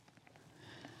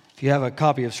If you have a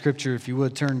copy of Scripture, if you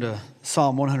would turn to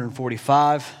Psalm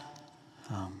 145.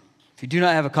 If you do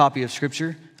not have a copy of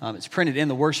Scripture, it's printed in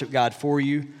the worship guide for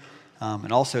you.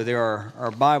 And also there are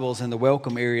Bibles in the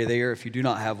welcome area there. If you do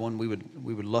not have one, we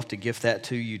would love to gift that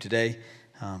to you today.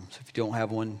 So if you don't have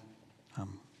one,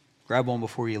 grab one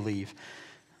before you leave.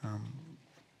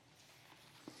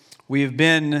 We have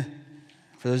been,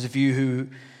 for those of you who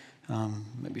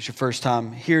maybe it's your first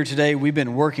time here today, we've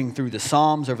been working through the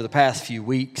Psalms over the past few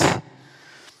weeks.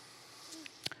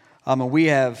 And we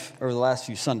have, over the last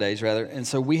few Sundays rather, and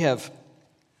so we have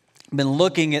been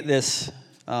looking at this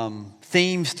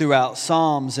themes throughout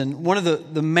Psalms. And one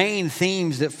of the main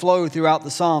themes that flow throughout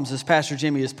the Psalms, as Pastor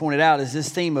Jimmy has pointed out, is this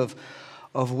theme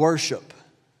of worship.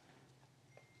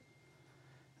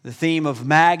 The theme of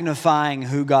magnifying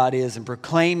who God is and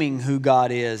proclaiming who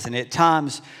God is, and at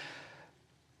times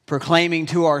proclaiming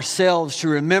to ourselves to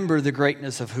remember the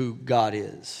greatness of who God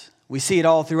is. We see it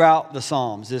all throughout the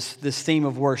Psalms, this theme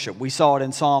of worship. We saw it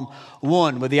in Psalm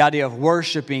 1 with the idea of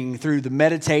worshiping through the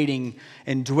meditating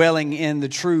and dwelling in the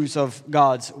truths of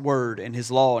God's word and His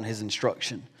law and His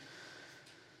instruction.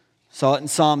 Saw it in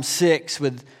Psalm 6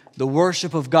 with the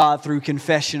worship of God through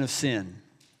confession of sin.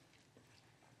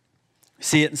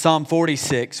 See it in Psalm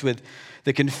 46 with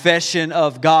the confession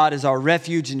of God as our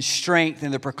refuge and strength,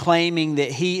 and the proclaiming that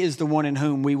He is the one in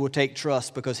whom we will take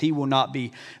trust because He will not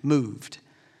be moved.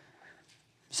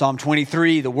 Psalm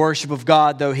 23, the worship of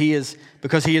God,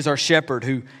 because He is our shepherd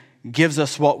who gives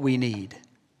us what we need.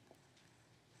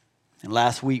 And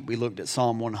last week we looked at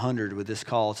Psalm 100 with this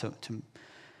call to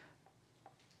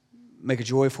make a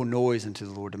joyful noise unto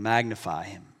the Lord, to magnify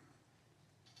Him.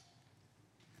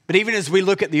 But even as we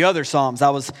look at the other Psalms, I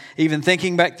was even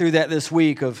thinking back through that this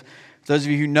week of, those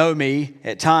of you who know me,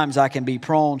 at times I can be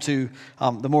prone to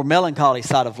the more melancholy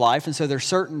side of life. And so there are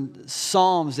certain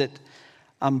Psalms that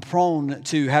I'm prone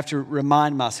to have to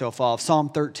remind myself of. Psalm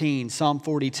 13, Psalm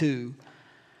 42.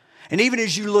 And even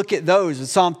as you look at those, in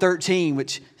Psalm 13,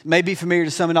 which may be familiar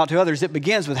to some and not to others, it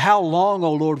begins with, "How long,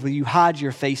 O Lord, will you hide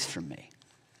your face from me?"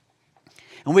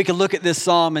 And we can look at this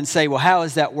psalm and say, well, how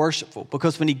is that worshipful?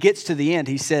 Because when he gets to the end,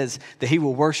 he says that he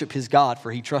will worship his God,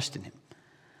 for he trusts in Him.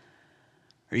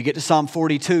 Or you get to Psalm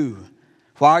 42.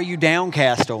 "Why are you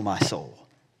downcast, O my soul?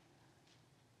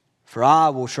 For I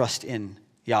will trust in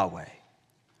Yahweh."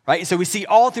 Right? And so we see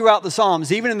all throughout the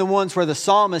Psalms, even in the ones where the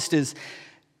psalmist is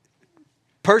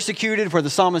persecuted, where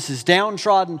the psalmist is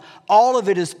downtrodden, all of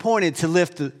it is pointed to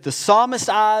lift the psalmist's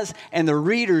eyes and the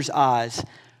reader's eyes,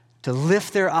 to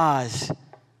lift their eyes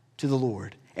to the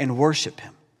Lord and worship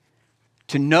Him,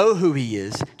 to know who He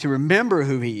is, to remember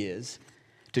who He is,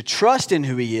 to trust in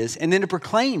who He is, and then to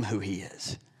proclaim who He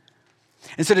is.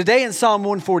 And so today in Psalm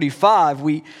 145,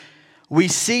 we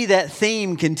see that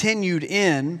theme continued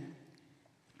in,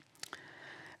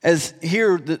 as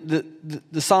here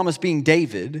the psalmist being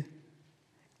David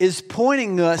is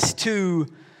pointing us to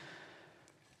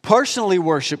personally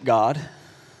worship God,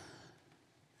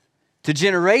 to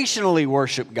generationally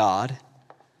worship God.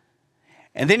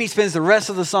 And then he spends the rest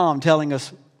of the psalm telling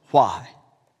us why.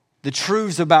 The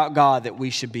truths about God that we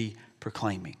should be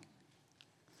proclaiming.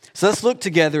 So let's look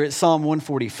together at Psalm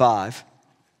 145.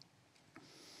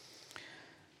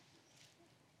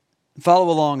 Follow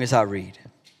along as I read.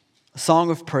 A song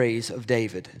of praise of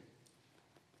David.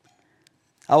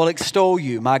 "I will extol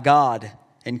you, my God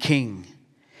and King,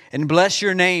 and bless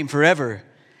your name forever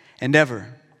and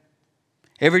ever.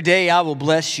 Every day I will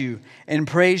bless you and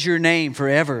praise your name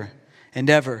forever and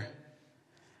ever.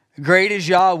 Great is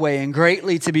Yahweh and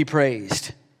greatly to be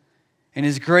praised, and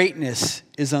His greatness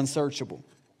is unsearchable.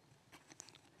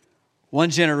 One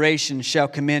generation shall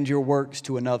commend your works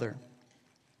to another,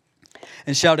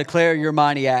 and shall declare your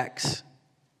mighty acts.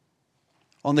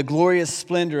 On the glorious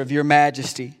splendor of your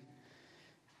majesty,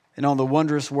 and on the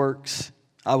wondrous works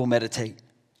I will meditate.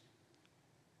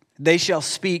 They shall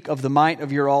speak of the might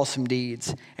of your awesome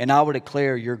deeds, and I will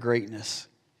declare your greatness.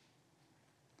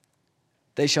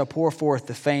 They shall pour forth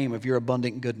the fame of your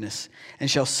abundant goodness, and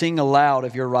shall sing aloud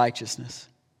of your righteousness.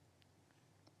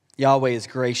 Yahweh is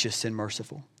gracious and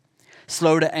merciful,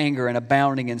 slow to anger and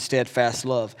abounding in steadfast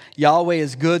love. Yahweh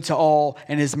is good to all,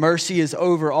 and His mercy is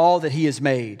over all that He has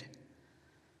made.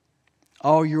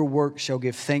 All your works shall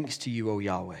give thanks to you, O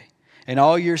Yahweh, and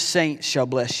all your saints shall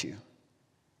bless you.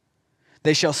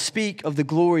 They shall speak of the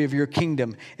glory of your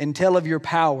kingdom and tell of your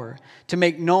power, to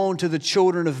make known to the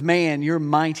children of man your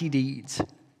mighty deeds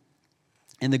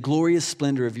and the glorious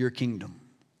splendor of your kingdom.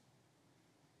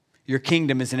 Your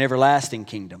kingdom is an everlasting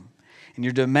kingdom, and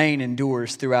your domain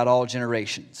endures throughout all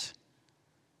generations.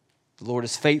 The Lord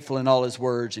is faithful in all His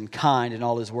words and kind in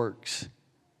all His works.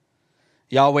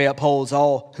 Yahweh upholds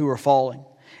all who are falling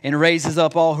and raises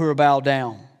up all who are bowed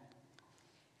down.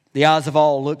 The eyes of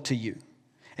all look to you,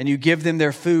 and you give them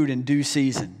their food in due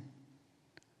season.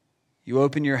 You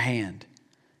open your hand.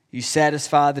 You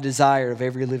satisfy the desire of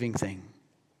every living thing.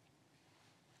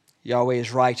 Yahweh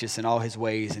is righteous in all his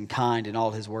ways and kind in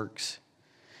all his works.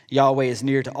 Yahweh is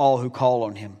near to all who call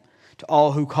on him, to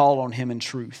all who call on him in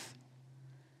truth.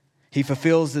 He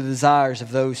fulfills the desires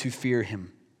of those who fear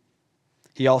him.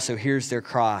 He also hears their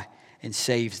cry and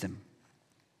saves them.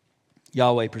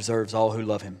 Yahweh preserves all who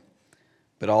love him,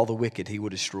 but all the wicked he will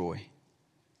destroy.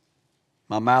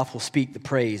 My mouth will speak the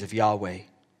praise of Yahweh,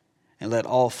 and let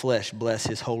all flesh bless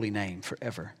his holy name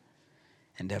forever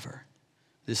and ever.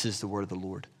 This is the word of the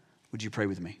Lord. Would you pray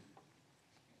with me?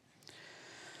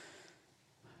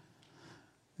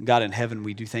 God in heaven,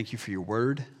 we do thank you for your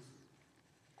word,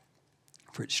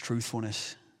 for its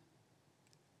truthfulness,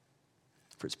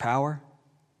 for its power.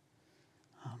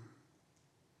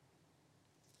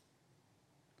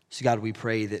 So God, we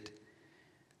pray that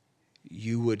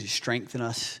you would strengthen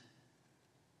us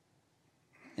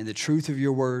in the truth of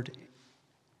your word,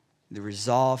 the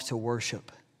resolve to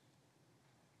worship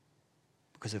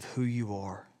because of who you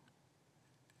are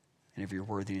and of your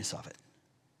worthiness of it.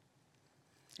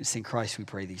 It's in Christ we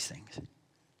pray these things.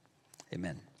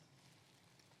 Amen.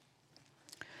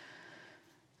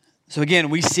 So again,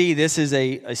 we see this is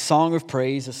a song of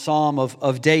praise, a psalm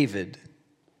of David.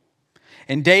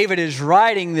 And David is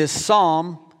writing this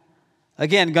psalm,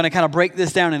 again, going to kind of break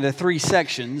this down into three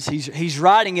sections. He's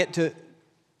writing it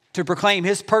to proclaim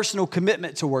his personal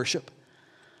commitment to worship.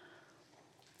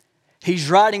 He's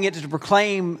writing it to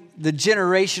proclaim the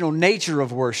generational nature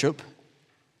of worship.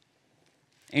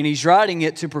 And he's writing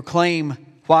it to proclaim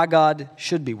why God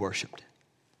should be worshiped.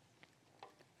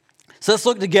 So let's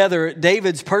look together at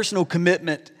David's personal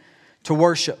commitment to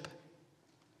worship.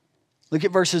 Look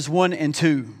at verses 1 and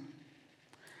 2.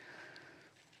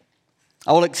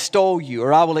 I will extol you,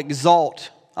 or I will exalt,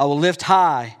 I will lift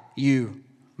high you,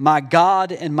 my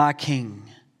God and my King,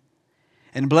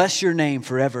 and bless your name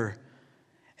forever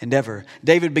and ever.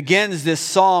 David begins this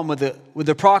psalm with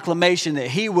the proclamation that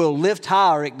he will lift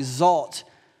high or exalt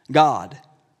God,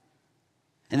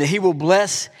 and that he will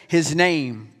bless his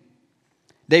name.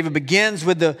 David begins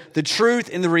with the truth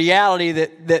and the reality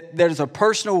that there's a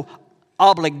personal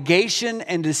obligation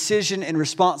and decision and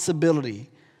responsibility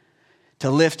to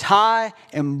lift high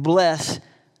and bless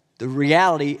the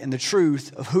reality and the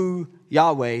truth of who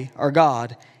Yahweh, our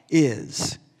God,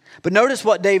 is. But notice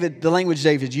what the language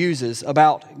David uses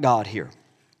about God here.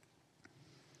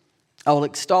 I will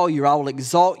extol you, or I will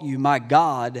exalt you, my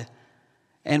God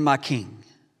and my King.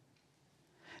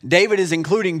 David is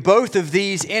including both of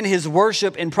these in his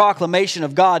worship and proclamation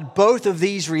of God, both of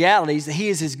these realities, that he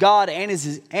is his God and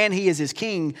he is his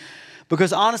King.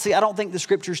 Because honestly, I don't think the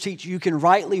scriptures teach you can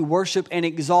rightly worship and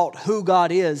exalt who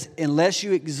God is unless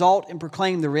you exalt and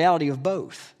proclaim the reality of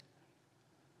both.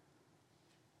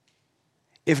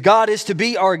 If God is to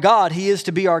be our God, he is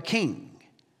to be our King.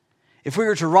 If we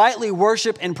are to rightly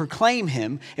worship and proclaim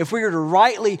him, if we are to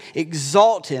rightly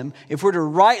exalt him, if we're to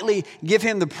rightly give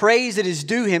him the praise that is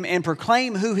due him and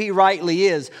proclaim who he rightly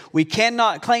is, we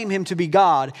cannot claim him to be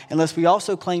God unless we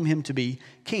also claim him to be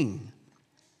King.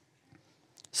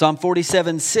 Psalm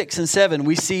 47, 6 and 7,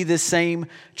 we see this same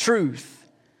truth.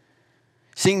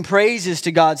 Sing praises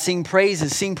to God, sing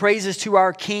praises to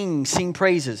our King, sing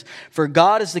praises. For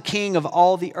God is the King of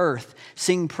all the earth.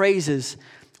 Sing praises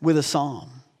with a psalm.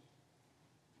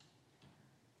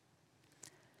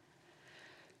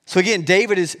 So again,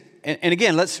 David is, and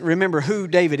again, let's remember who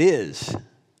David is.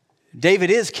 David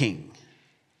is king.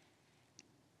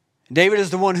 David is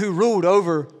the one who ruled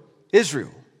over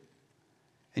Israel.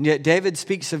 And yet David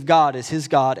speaks of God as his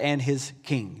God and his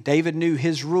King. David knew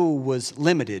his rule was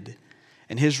limited,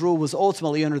 and his rule was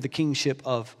ultimately under the kingship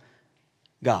of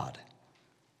God.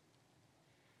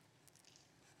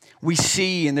 We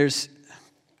see, and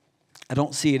I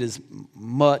don't see it as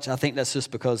much. I think that's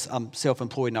just because I'm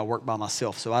self-employed and I work by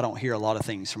myself, so I don't hear a lot of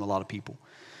things from a lot of people.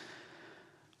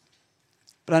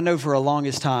 But I know for the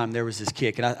longest time there was this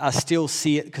kick, and I still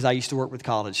see it because I used to work with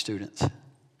college students.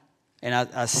 And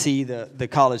I see the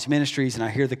college ministries, and I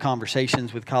hear the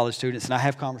conversations with college students, and I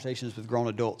have conversations with grown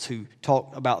adults who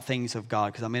talk about things of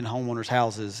God because I'm in homeowners'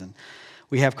 houses, and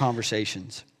we have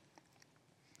conversations.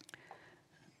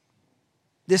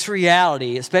 This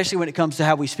reality, especially when it comes to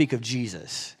how we speak of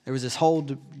Jesus, there was this whole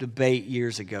debate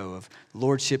years ago of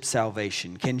lordship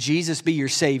salvation. Can Jesus be your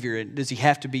Savior, and does he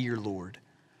have to be your Lord?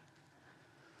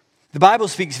 The Bible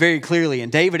speaks very clearly,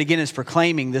 and David again is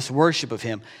proclaiming this worship of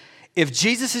him. If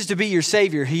Jesus is to be your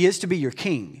Savior, He is to be your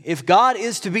King. If God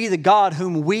is to be the God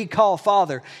whom we call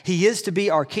Father, He is to be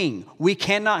our King. We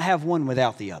cannot have one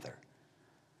without the other.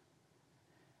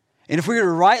 And if we are to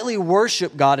rightly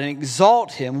worship God and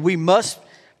exalt Him, we must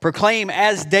proclaim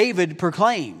as David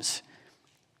proclaims,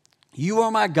 "You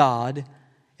are my God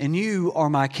and you are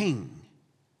my King."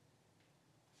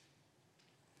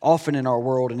 Often in our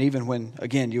world, and even when,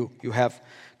 again, you have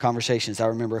conversations. I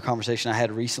remember a conversation I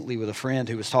had recently with a friend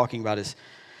who was talking about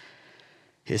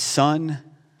his son,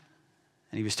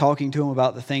 and he was talking to him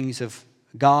about the things of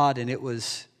God, and it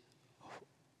was,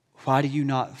 "Why do you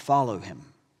not follow him?"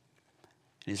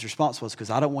 And his response was, "Because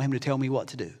I don't want him to tell me what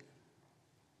to do."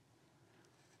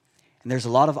 And there's a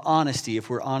lot of honesty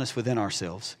if we're honest within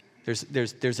ourselves.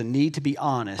 There's a need to be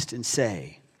honest and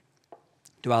say,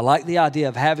 do I like the idea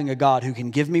of having a God who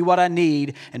can give me what I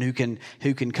need and who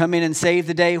can come in and save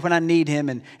the day when I need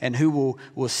Him and who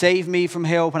will save me from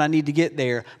hell when I need to get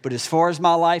there? But as far as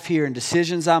my life here and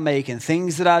decisions I make and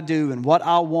things that I do and what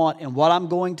I want and what I'm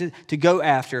going to go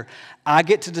after, I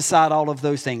get to decide all of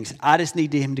those things. I just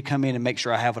need Him to come in and make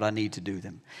sure I have what I need to do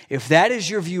them. If that is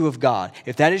your view of God,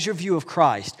 if that is your view of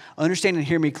Christ, understand and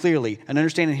hear me clearly and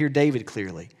understand and hear David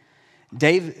clearly.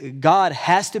 God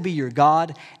has to be your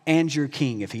God and your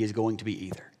King if He is going to be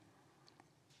either.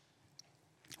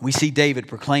 We see David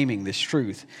proclaiming this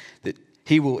truth, that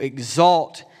he will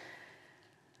exalt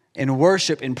and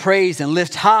worship and praise and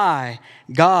lift high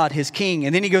God, his King.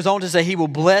 And then he goes on to say he will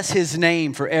bless His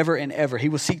name forever and ever. He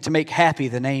will seek to make happy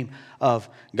the name of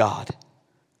God.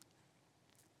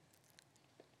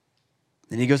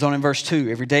 Then he goes on in verse 2,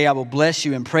 "Every day I will bless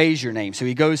you and praise your name." So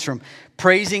he goes from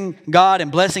praising God and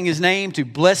blessing His name to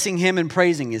blessing Him and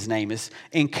praising His name. It's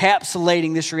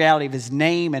encapsulating this reality of His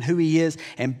name and who He is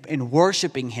and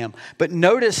worshiping Him. But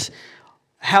notice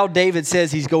how David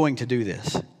says he's going to do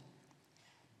this.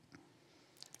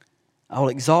 "I will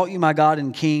exalt you, my God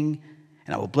and King,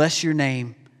 and I will bless your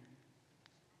name."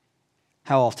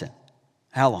 How often?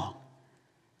 How long?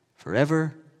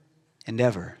 Forever and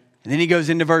ever. And then he goes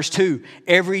into verse 2,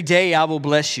 "Every day I will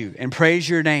bless you and praise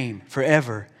your name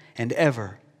forever and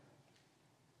ever."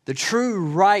 The true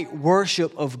right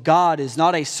worship of God is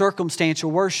not a circumstantial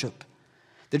worship.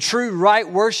 The true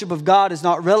right worship of God is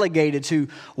not relegated to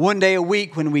one day a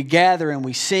week when we gather and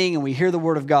we sing and we hear the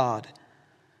Word of God.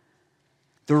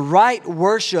 The right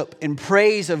worship and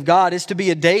praise of God is to be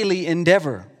a daily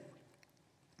endeavor.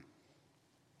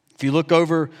 If you look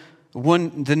over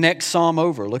the next psalm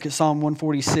over, look at Psalm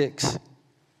 146.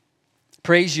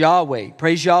 "Praise Yahweh,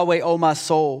 O my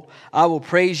soul. I will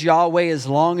praise Yahweh as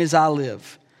long as I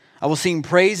live. I will sing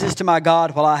praises to my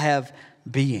God while I have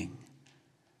being."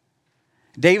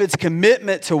 David's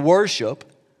commitment to worship,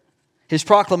 his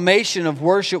proclamation of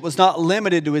worship, was not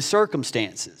limited to his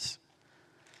circumstances.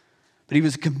 But he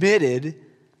was committed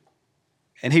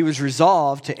and he was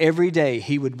resolved to every day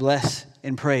he would bless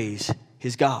and praise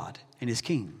his God and his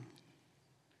King.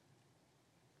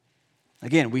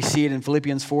 Again, we see it in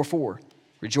Philippians 4:4.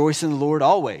 "Rejoice in the Lord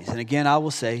always." And again, I will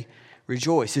say,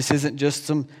 rejoice. This isn't just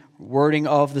some wording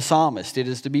of the psalmist. It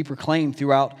is to be proclaimed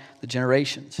throughout the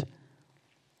generations.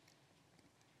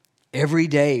 Every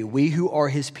day, we who are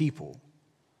His people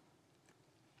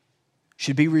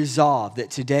should be resolved that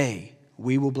today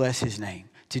we will bless His name.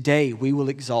 Today we will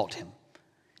exalt Him.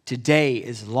 Today,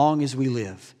 as long as we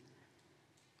live,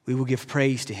 we will give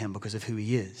praise to Him because of who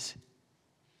He is.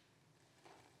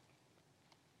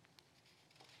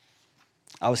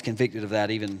 I was convicted of that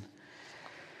even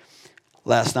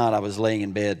last night. I was laying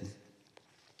in bed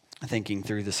thinking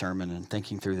through the sermon and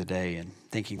thinking through the day and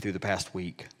thinking through the past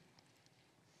week.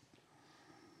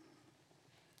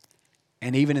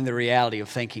 And even in the reality of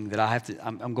thinking that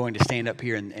I'm going to stand up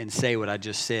here and say what I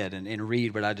just said and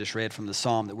read what I just read from the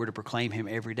psalm, that we're to proclaim Him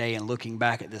every day, and looking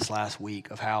back at this last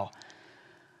week of how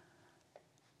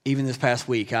even this past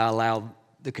week I allowed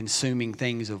the consuming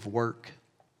things of work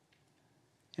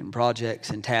and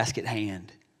projects and tasks at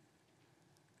hand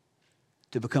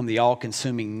to become the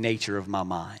all-consuming nature of my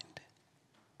mind.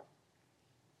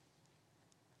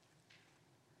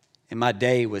 And my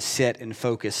day was set and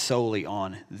focused solely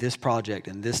on this project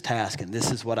and this task, and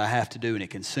this is what I have to do, and it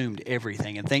consumed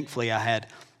everything. And thankfully I had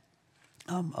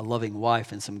a loving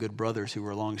wife and some good brothers who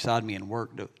were alongside me and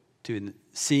worked to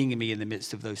seeing me in the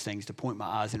midst of those things to point my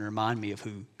eyes and remind me of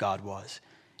who God was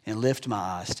and lift my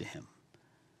eyes to Him.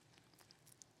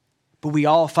 But we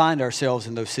all find ourselves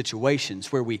in those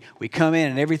situations where we come in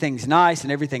and everything's nice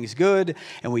and everything's good,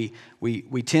 and we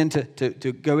tend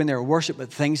to go in there and worship,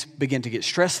 but things begin to get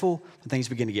stressful, and things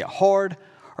begin to get hard,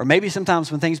 or maybe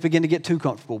sometimes when things begin to get too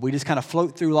comfortable, we just kind of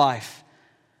float through life.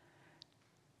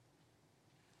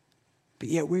 But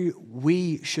yet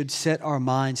we should set our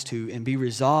minds to and be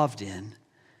resolved in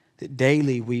that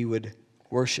daily we would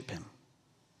worship him.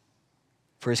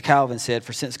 For as Calvin said,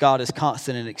 for since God is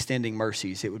constant in extending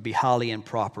mercies, it would be highly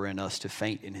improper in us to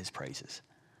faint in his praises.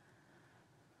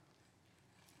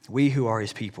 We who are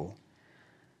his people,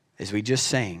 as we just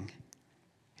sang,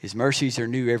 his mercies are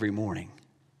new every morning.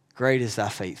 Great is thy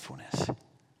faithfulness.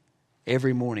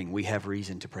 Every morning we have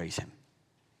reason to praise him.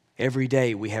 Every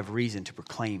day we have reason to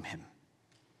proclaim him.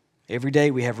 Every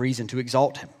day we have reason to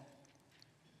exalt him.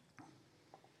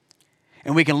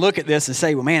 And we can look at this and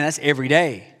say, well, man, that's every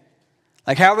day.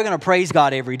 Like, how are we going to praise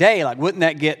God every day? Like, wouldn't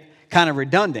that get kind of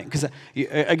redundant? Because,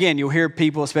 again, you'll hear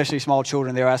people, especially small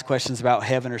children, they'll ask questions about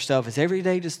heaven or stuff. Is every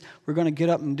day just, we're going to get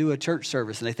up and do a church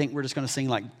service, and they think we're just going to sing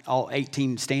like all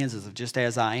 18 stanzas of Just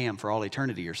As I Am for all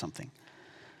eternity or something.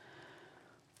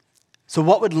 So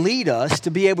what would lead us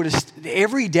to be able to,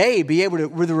 every day, be able to,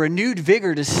 with a renewed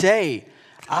vigor, to say,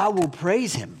 I will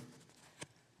praise him?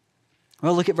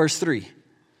 Well, look at verse 3.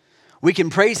 We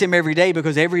can praise him every day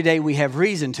because every day we have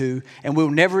reason to, and we'll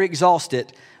never exhaust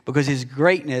it because his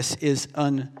greatness is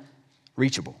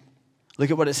unreachable.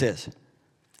 Look at what it says.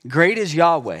 Great is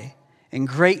Yahweh and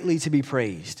greatly to be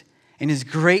praised, and his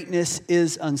greatness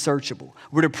is unsearchable.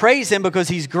 We're to praise him because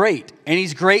he's great and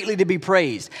he's greatly to be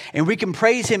praised. And we can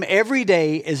praise him every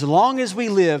day as long as we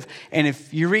live. And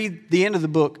if you read the end of the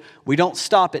book, we don't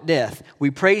stop at death. We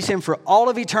praise him for all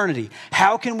of eternity.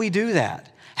 How can we do that?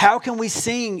 How can we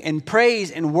sing and praise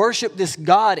and worship this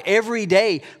God every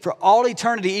day for all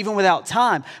eternity, even without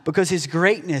time? Because his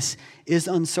greatness is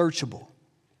unsearchable.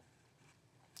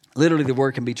 Literally, the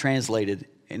word can be translated,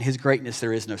 in his greatness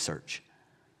there is no search.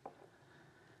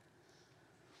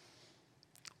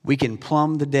 We can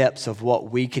plumb the depths of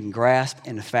what we can grasp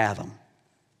and fathom.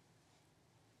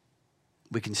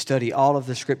 We can study all of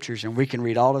the scriptures, and we can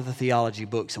read all of the theology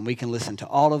books, and we can listen to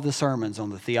all of the sermons on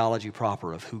the theology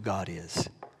proper of who God is.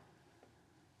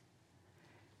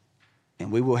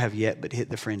 And we will have yet but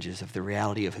hit the fringes of the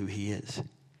reality of who he is.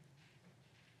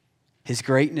 His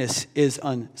greatness is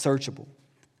unsearchable.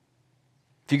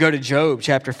 If you go to Job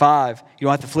chapter 5, you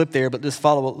don't have to flip there, but just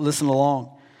listen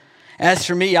along. As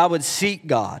for me, I would seek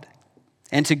God,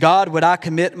 and to God would I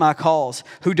commit my cause,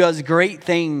 who does great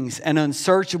things and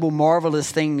unsearchable,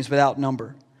 marvelous things without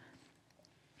number.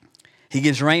 He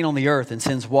gives rain on the earth and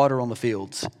sends water on the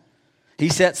fields. He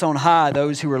sets on high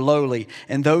those who are lowly,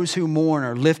 and those who mourn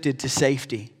are lifted to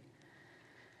safety.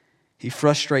 He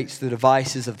frustrates the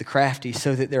devices of the crafty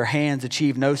so that their hands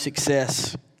achieve no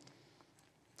success.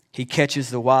 He catches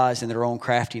the wise in their own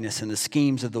craftiness, and the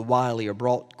schemes of the wily are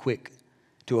brought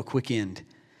to a quick end.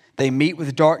 They meet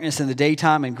with darkness in the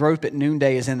daytime and grope at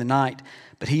noonday as in the night,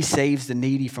 but he saves the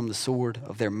needy from the sword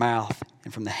of their mouth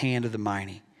and from the hand of the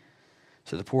mighty.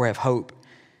 So the poor have hope,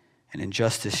 and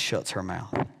injustice shuts her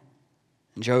mouth.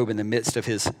 Job, in the midst of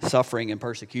his suffering and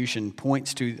persecution,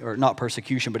 points to, or not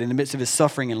persecution, but in the midst of his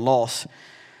suffering and loss,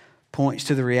 points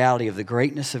to the reality of the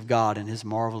greatness of God and his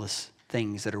marvelous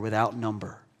things that are without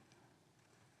number.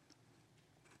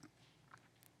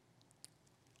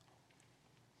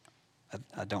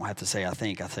 I don't have to say I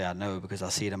think, I say I know because I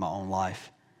see it in my own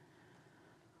life.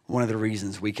 One of the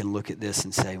reasons we can look at this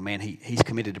and say, man, he's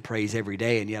committed to praise every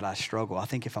day, and yet I struggle. I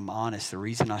think if I'm honest, the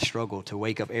reason I struggle to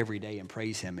wake up every day and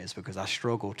praise him is because I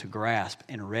struggle to grasp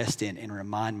and rest in and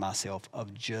remind myself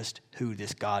of just who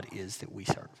this God is that we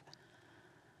serve.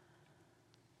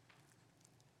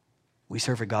 We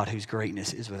serve a God whose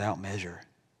greatness is without measure.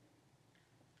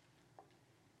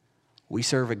 We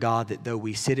serve a God that though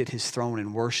we sit at his throne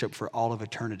and worship for all of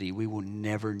eternity, we will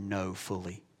never know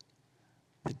fully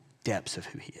the depths of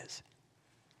who he is.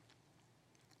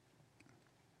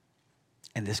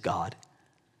 And this God,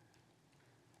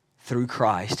 through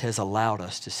Christ, has allowed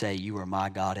us to say, you are my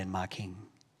God and my King.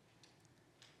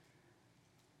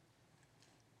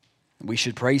 We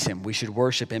should praise him, we should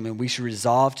worship him, and we should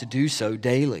resolve to do so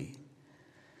daily.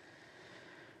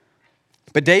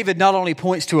 But David not only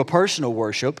points to a personal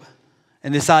worship,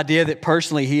 and this idea that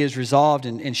personally he is resolved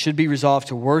and should be resolved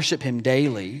to worship him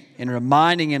daily in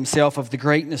reminding himself of the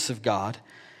greatness of God,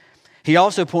 he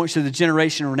also points to the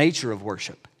generational nature of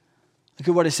worship. Look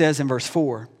at what it says in verse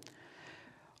 4.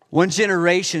 One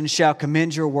generation shall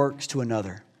commend your works to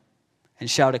another and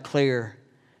shall declare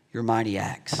your mighty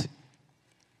acts.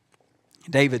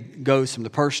 David goes from the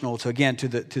personal to the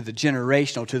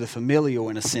generational, to the familial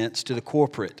in a sense, to the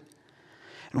corporate.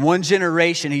 And one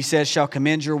generation, he says, shall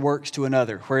commend your works to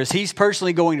another. Whereas he's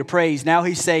personally going to praise, now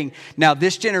he's saying, now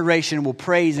this generation will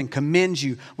praise and commend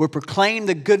you, will proclaim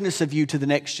the goodness of you to the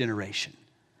next generation.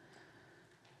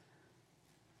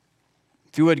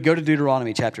 If you would, go to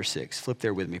Deuteronomy chapter 6. Flip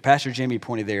there with me. Pastor Jimmy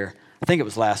pointed there. I think it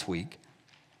was last week.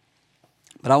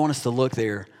 But I want us to look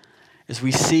there as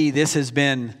we see this has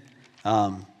been,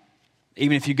 even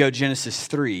if you go Genesis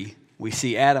 3, we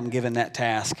see Adam given that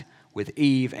task with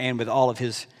Eve and with all of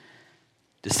his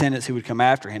descendants who would come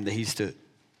after him, that he's to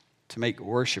make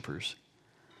worshipers.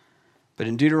 But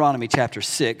in Deuteronomy chapter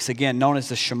 6, again known as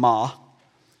the Shema,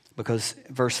 because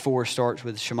verse 4 starts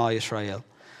with Shema Yisrael.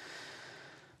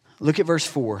 Look at verse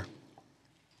 4.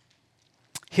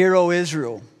 Hear, O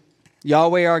Israel,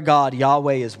 Yahweh our God,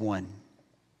 Yahweh is one.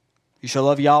 You shall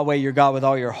love Yahweh your God with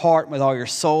all your heart, with all your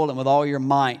soul, and with all your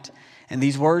might. And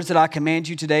these words that I command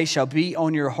you today shall be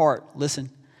on your heart. Listen,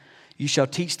 you shall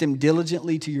teach them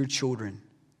diligently to your children,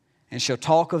 and shall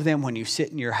talk of them when you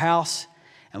sit in your house,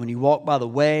 and when you walk by the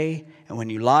way, and when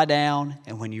you lie down,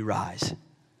 and when you rise.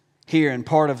 Here, in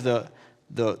part of the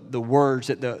words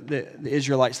that the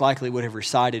Israelites likely would have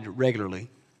recited regularly,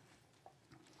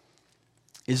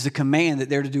 is the command that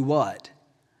they're to do what?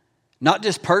 Not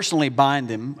just personally bind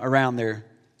them around their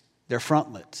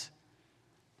frontlets,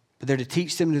 but they're to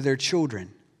teach them to their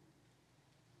children.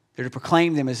 They're to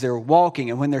proclaim them as they're walking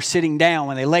and when they're sitting down,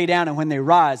 when they lay down and when they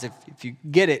rise. If you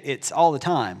get it, it's all the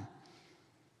time.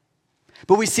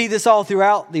 But we see this all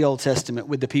throughout the Old Testament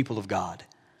with the people of God.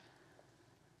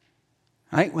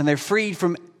 Right? When they're freed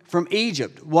from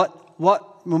Egypt,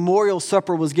 what memorial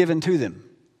supper was given to them?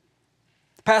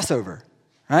 Passover,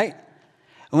 right?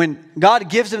 When God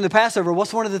gives them the Passover,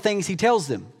 what's one of the things he tells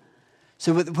them?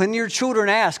 So when your children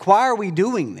ask, why are we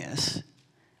doing this?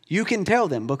 You can tell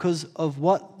them because of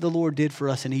what the Lord did for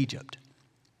us in Egypt.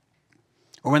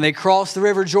 Or when they crossed the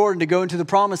river Jordan to go into the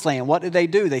promised land, what did they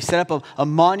do? They set up a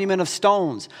monument of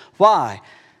stones. Why?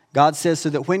 God says so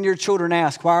that when your children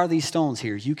ask, why are these stones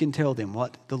here? You can tell them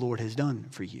what the Lord has done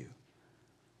for you.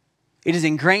 It is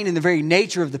ingrained in the very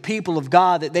nature of the people of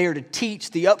God that they are to teach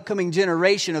the upcoming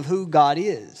generation of who God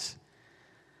is.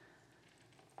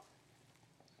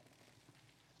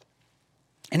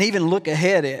 And even look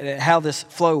ahead at how this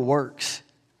flow works.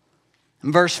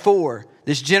 In verse 4,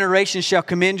 this generation shall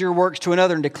commend your works to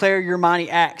another and declare your mighty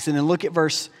acts. And then look at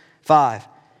verse 5.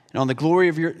 And on the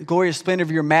glorious splendor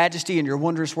of your majesty and your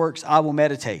wondrous works, I will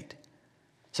meditate.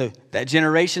 So that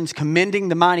generation's commending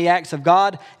the mighty acts of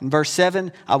God. In verse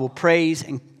 7, I will praise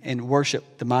and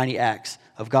worship the mighty acts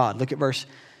of God. Look at verse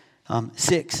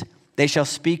 6. They shall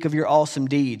speak of your awesome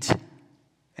deeds,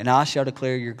 and I shall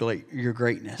declare your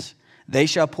greatness. They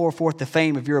shall pour forth the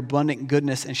fame of your abundant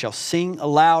goodness and shall sing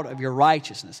aloud of your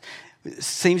righteousness. It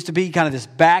seems to be kind of this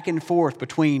back and forth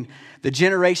between the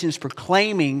generations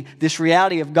proclaiming this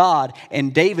reality of God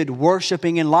and David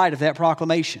worshiping in light of that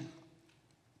proclamation.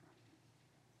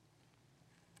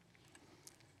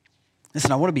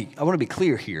 Listen, I want to be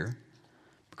clear here,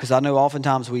 because I know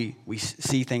oftentimes we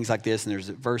see things like this, and there's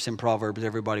a verse in Proverbs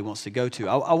everybody wants to go to.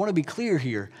 I want to be clear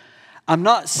here. I'm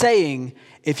not saying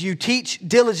if you teach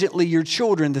diligently your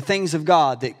children the things of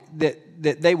God that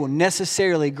they will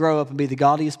necessarily grow up and be the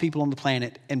godliest people on the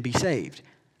planet and be saved.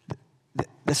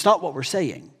 That's not what we're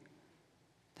saying.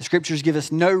 The Scriptures give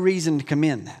us no reason to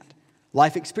commend that.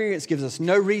 Life experience gives us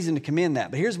no reason to commend that.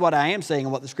 But here's what I am saying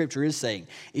and what the Scripture is saying.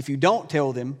 If you don't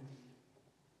tell them,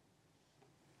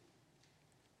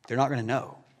 they're not going to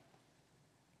know.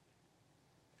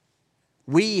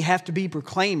 We have to be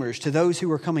proclaimers to those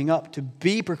who are coming up, to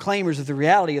be proclaimers of the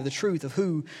reality of the truth of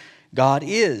who God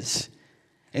is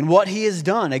and what He has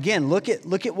done. Again, look at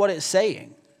what it's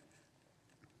saying.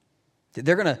 That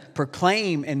they're going to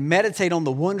proclaim and meditate on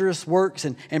the wondrous works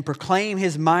and proclaim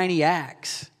His mighty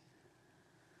acts.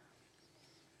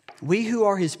 We who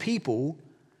are His people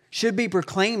should be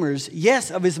proclaimers,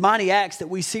 yes, of His mighty acts that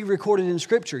we see recorded in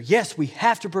Scripture. Yes, we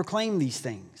have to proclaim these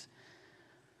things.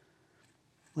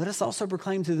 Let us also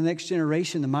proclaim to the next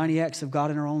generation the mighty acts of God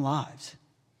in our own lives.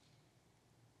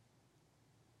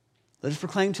 Let us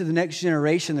proclaim to the next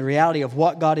generation the reality of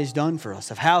what God has done for us,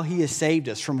 of how He has saved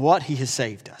us, from what He has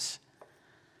saved us,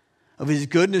 of His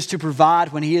goodness to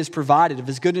provide when He has provided, of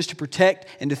His goodness to protect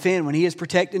and defend when He has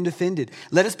protected and defended.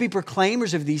 Let us be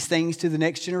proclaimers of these things to the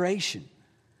next generation.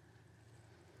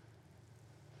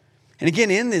 And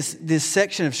again, in this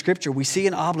section of Scripture, we see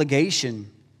an obligation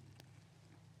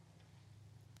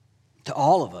to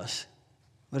all of us.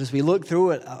 But as we look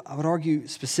through it, I would argue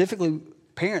specifically,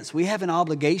 parents, we have an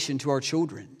obligation to our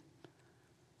children.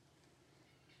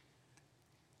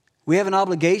 We have an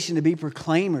obligation to be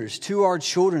proclaimers to our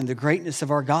children the greatness of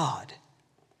our God,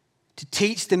 to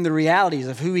teach them the realities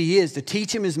of who He is, to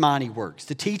teach them His mighty works,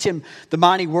 to teach them the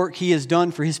mighty work He has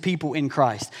done for His people in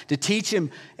Christ, to teach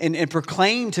them and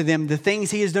proclaim to them the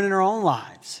things He has done in our own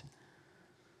lives.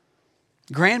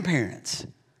 Grandparents,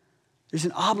 there's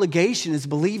an obligation as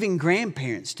believing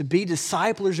grandparents to be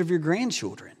disciplers of your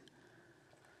grandchildren.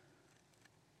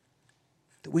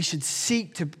 That we should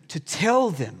seek to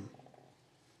tell them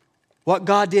what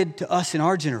God did to us in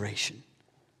our generation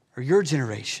or your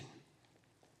generation.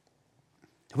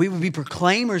 We would be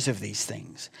proclaimers of these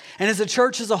things. And as a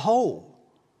church as a whole,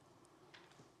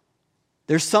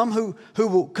 there's some who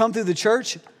will come through the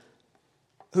church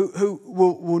who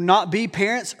will not be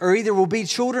parents, or either will be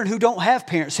children who don't have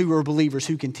parents who are believers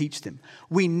who can teach them.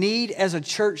 We need as a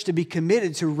church to be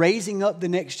committed to raising up the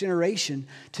next generation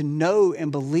to know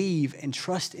and believe and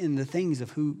trust in the things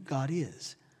of who God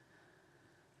is.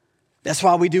 That's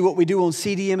why we do what we do on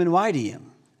CDM and YDM.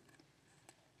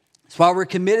 That's why we're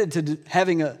committed to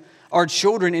having our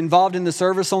children involved in the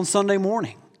service on Sunday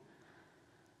morning.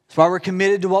 That's why we're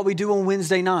committed to what we do on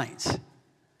Wednesday nights.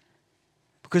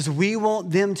 Because we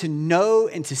want them to know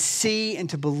and to see and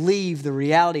to believe the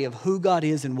reality of who God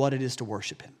is and what it is to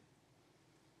worship Him.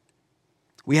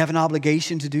 We have an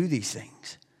obligation to do these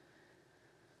things.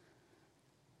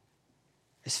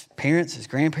 As parents, as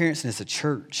grandparents, and as a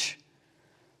church,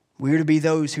 we are to be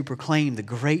those who proclaim the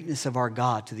greatness of our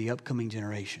God to the upcoming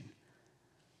generation.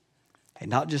 And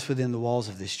not just within the walls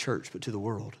of this church, but to the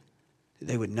world. That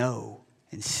they would know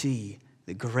and see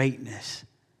the greatness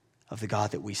of the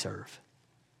God that we serve.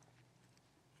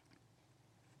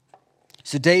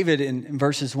 So David in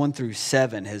verses 1 through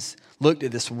 7 has looked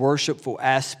at this worshipful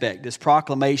aspect, this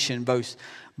proclamation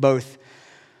both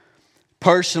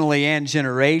personally and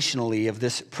generationally of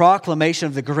this proclamation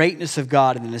of the greatness of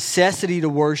God and the necessity to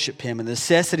worship Him and the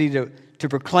necessity to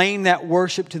proclaim that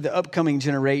worship to the upcoming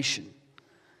generation.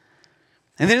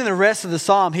 And then in the rest of the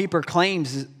psalm, he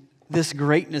proclaims this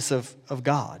greatness of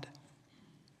God.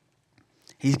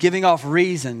 He's giving off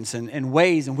reasons and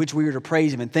ways in which we are to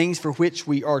praise Him and things for which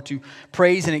we are to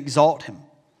praise and exalt Him.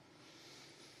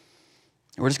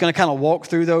 And we're just going to kind of walk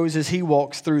through those as he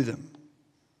walks through them.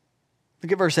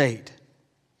 Look at verse 8.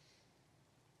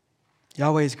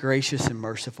 Yahweh is gracious and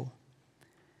merciful,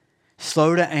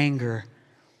 slow to anger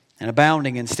and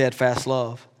abounding in steadfast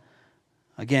love.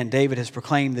 Again, David has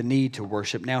proclaimed the need to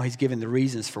worship. Now he's given the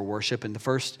reasons for worship. And the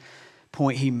first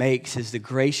point he makes is the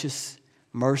gracious,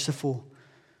 merciful,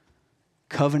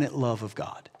 covenant love of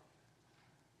God.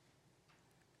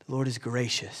 The Lord is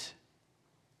gracious,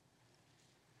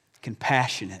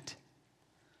 compassionate,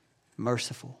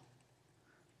 merciful,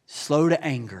 slow to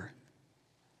anger.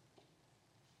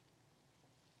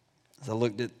 As I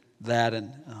looked at that,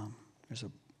 and there's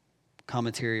a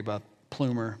commentary by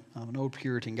Plumer, an old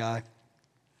Puritan guy.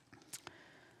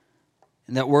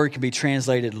 And that word can be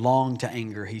translated long to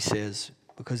anger, he says,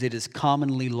 because it is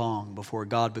commonly long before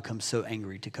God becomes so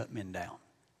angry to cut men down.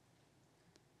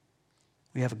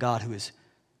 We have a God who is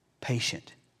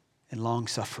patient and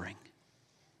long-suffering.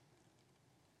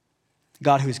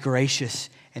 God who is gracious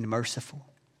and merciful.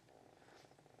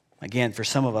 Again, for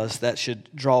some of us, that should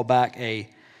draw back a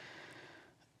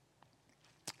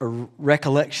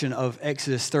recollection of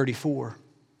Exodus 34.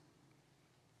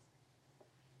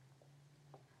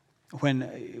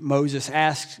 When Moses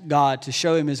asked God to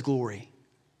show him His glory.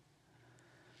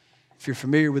 If you're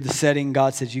familiar with the setting,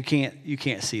 God says you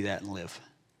can't see that and live.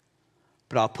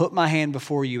 But I'll put my hand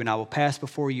before you and I will pass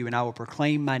before you and I will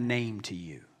proclaim my name to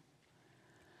you.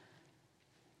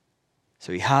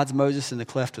 So he hides Moses in the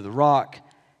cleft of the rock.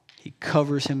 He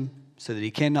covers him so that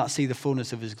he cannot see the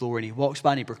fullness of His glory. And he walks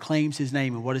by and he proclaims His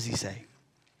name. And what does he say?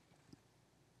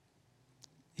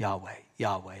 Yahweh,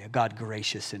 Yahweh, a God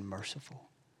gracious and merciful,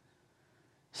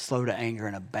 slow to anger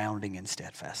and abounding in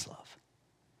steadfast love.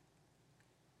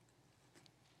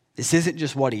 This isn't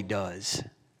just what He does.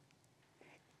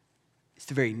 It's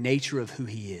the very nature of who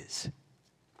He is.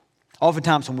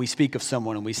 Oftentimes when we speak of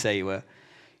someone and we say, well,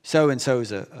 so-and-so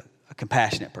is a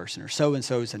compassionate person, or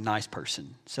so-and-so is a nice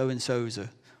person, so-and-so is a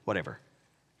whatever.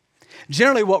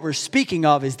 Generally what we're speaking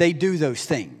of is they do those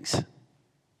things.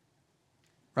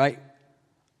 Right?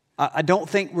 I don't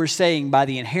think we're saying by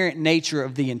the inherent nature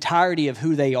of the entirety of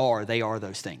who they are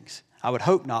those things. I would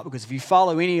hope not, because if you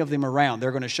follow any of them around,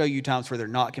 they're going to show you times where they're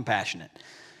not compassionate,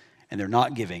 and they're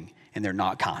not giving, and they're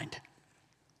not kind.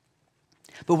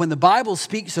 But when the Bible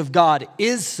speaks of God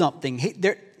is something,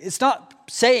 it's not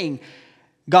saying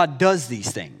God does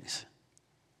these things.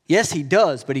 Yes, He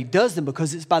does, but He does them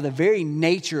because it's by the very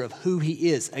nature of who He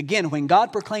is. Again, when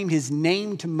God proclaimed His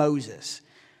name to Moses,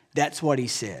 that's what He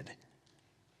said.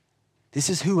 This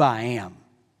is who I am.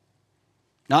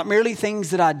 Not merely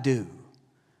things that I do.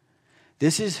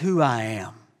 This is who I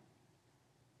am.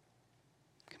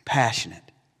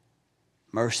 Compassionate,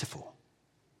 merciful,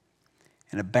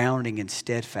 and abounding in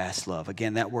steadfast love.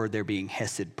 Again, that word there being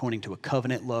hesed, pointing to a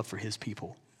covenant love for his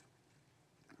people.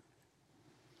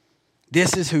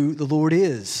 This is who the Lord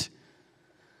is.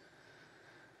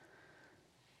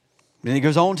 Then he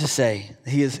goes on to say,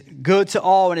 he is good to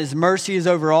all and his mercy is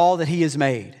over all that he has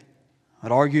made.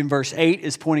 I'd argue in verse 8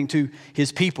 is pointing to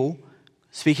his people,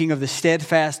 speaking of the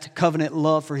steadfast covenant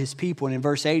love for his people. And in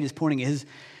verse 8 is pointing at his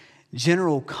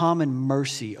general common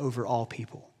mercy over all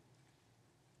people.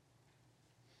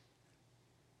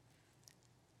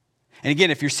 And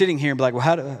again, if you're sitting here and be like,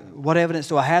 well, what evidence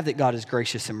do I have that God is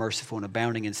gracious and merciful and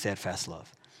abounding in steadfast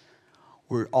love?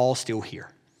 We're all still here.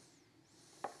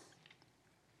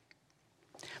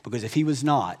 Because if he was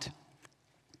not,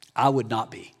 I would not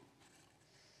be.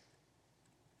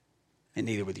 And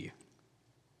neither would you.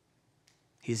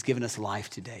 He has given us life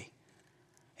today.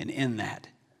 And in that,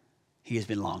 he has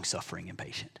been long-suffering and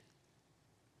patient.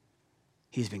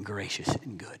 He has been gracious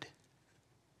and good.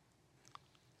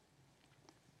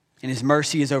 And his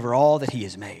mercy is over all that he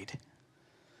has made.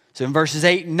 So in verses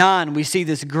 8 and 9, we see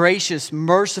this gracious,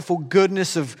 merciful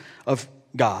goodness of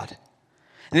God.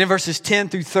 And then in verses 10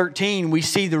 through 13, we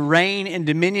see the reign and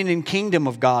dominion and kingdom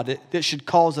of God that should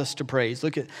cause us to praise.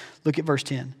 Look at verse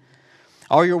 10.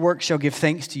 All your works shall give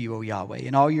thanks to you, O Yahweh,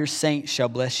 and all your saints shall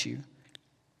bless you.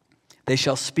 They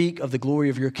shall speak of the glory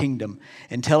of your kingdom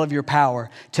and tell of your power,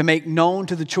 to make known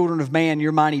to the children of man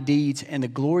your mighty deeds and the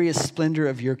glorious splendor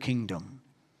of your kingdom.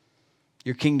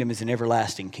 Your kingdom is an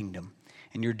everlasting kingdom,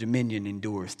 and your dominion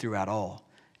endures throughout all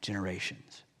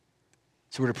generations.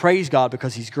 So we're to praise God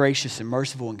because he's gracious and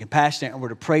merciful and compassionate, and we're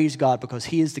to praise God because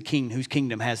he is the king whose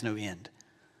kingdom has no end.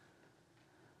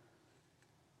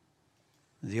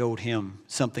 The old hymn,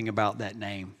 something about that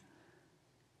name,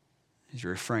 is a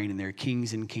refrain in there,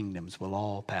 kings and kingdoms will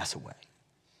all pass away.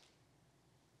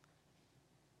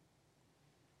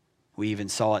 We even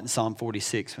saw it in Psalm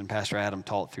 46 when Pastor Adam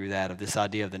taught through that, of this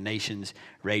idea of the nations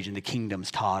rage and the kingdoms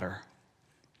totter.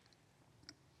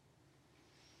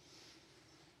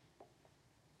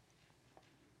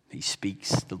 He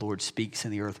speaks, the Lord speaks,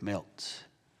 and the earth melts.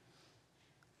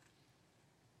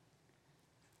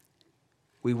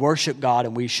 We worship God,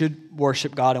 and we should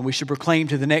worship God, and we should proclaim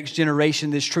to the next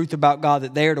generation this truth about God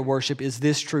that they are to worship is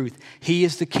this truth. He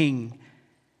is the King,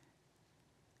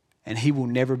 and he will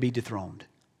never be dethroned.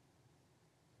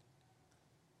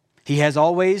 He has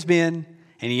always been,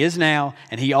 and he is now,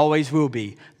 and he always will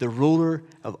be the ruler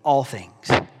of all things.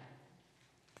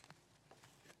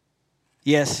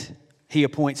 Yes, he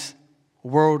appoints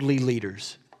worldly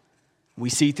leaders. We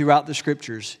see throughout the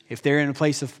scriptures, if they're in a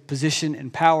place of position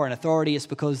and power and authority, it's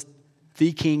because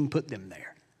the king put them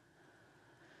there.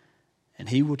 And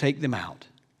he will take them out.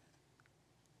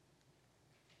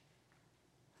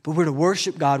 But we're to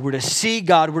worship God, we're to see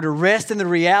God, we're to rest in the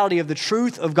reality of the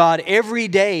truth of God every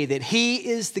day, that he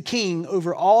is the king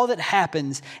over all that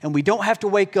happens, and we don't have to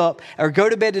wake up or go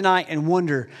to bed tonight and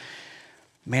wonder,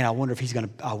 man, I wonder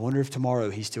if tomorrow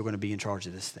he's still going to be in charge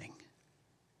of this thing.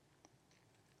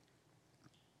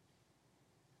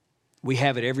 We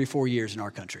have it every 4 years in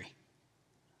our country.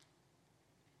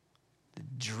 The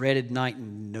dreaded night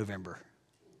in November.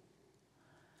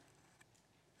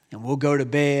 And we'll go to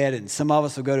bed, and some of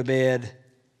us will go to bed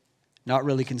not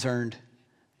really concerned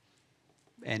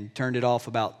and turned it off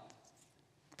about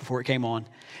before it came on.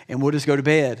 And we'll just go to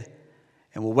bed,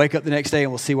 and we'll wake up the next day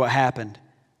and we'll see what happened.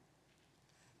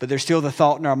 But there's still the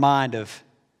thought in our mind of,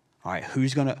 all right,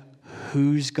 who's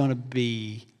gonna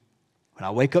be, when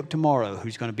I wake up tomorrow,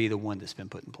 who's going to be the one that's been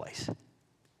put in place?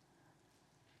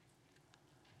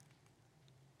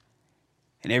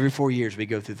 And every 4 years we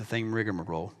go through the same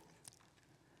rigmarole.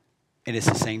 And it's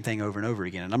the same thing over and over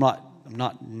again. And I'm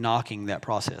not knocking that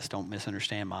process. Don't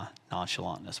misunderstand my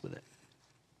nonchalantness with it.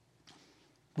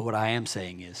 But what I am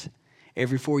saying is,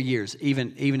 every 4 years,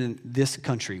 even in this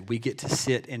country, we get to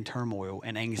sit in turmoil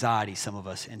and anxiety, some of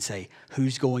us, and say,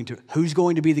 who's going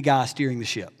to be the guy steering the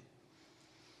ship?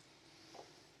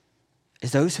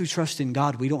 As those who trust in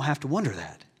God, we don't have to wonder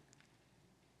that.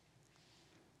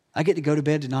 I get to go to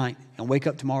bed tonight and wake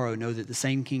up tomorrow and know that the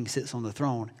same king sits on the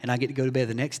throne, and I get to go to bed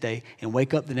the next day and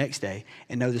wake up the next day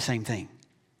and know the same thing.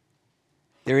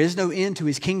 There is no end to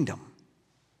his kingdom.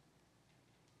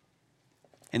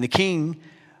 And the king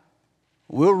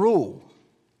will rule.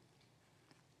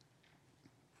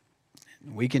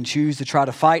 We can choose to try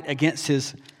to fight against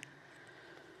his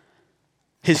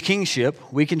kingship.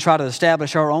 We can try to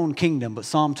establish our own kingdom, but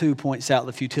Psalm 2 points out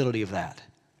the futility of that.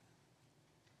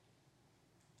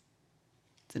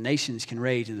 The nations can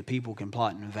rage and the people can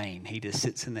plot in vain. He just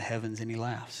sits in the heavens and he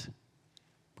laughs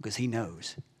because he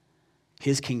knows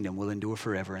his kingdom will endure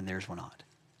forever and theirs will not.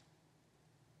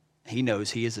 He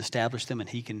knows He has established them and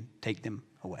He can take them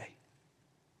away.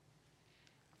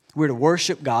 We're to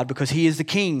worship God because He is the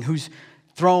King whose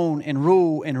throne and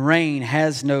rule and reign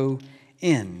has no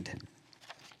end.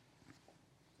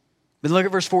 But look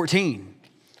at verse 14.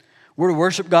 We're to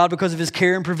worship God because of His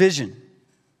care and provision.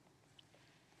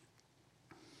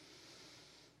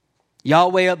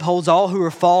 Yahweh upholds all who are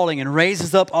falling and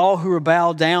raises up all who are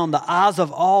bowed down. The eyes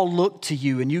of all look to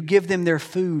you, and you give them their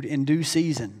food in due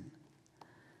season.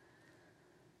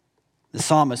 The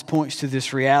psalmist points to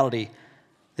this reality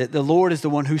that the Lord is the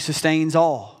one who sustains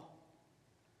all.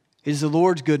 It is the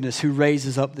Lord's goodness who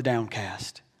raises up the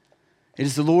downcast. It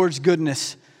is the Lord's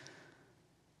goodness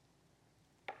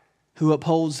who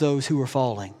upholds those who are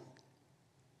falling.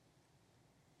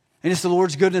 And it's the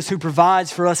Lord's goodness who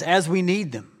provides for us as we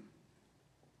need them.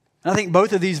 And I think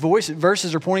both of these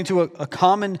verses are pointing to a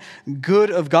common good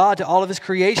of God to all of His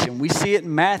creation. We see it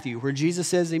in Matthew where Jesus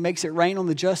says He makes it rain on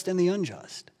the just and the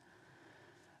unjust.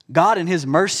 God in His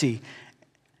mercy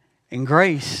and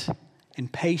grace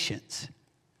and patience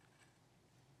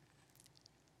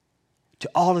to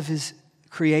all of His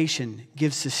creation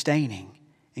gives sustaining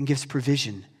and gives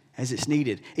provision as it's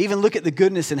needed. Even look at the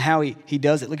goodness and how He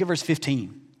does it. Look at verse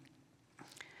 15.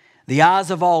 The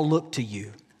eyes of all look to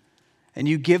you, and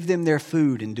you give them their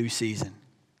food in due season.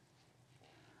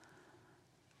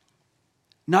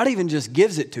 Not even just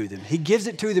gives it to them. He gives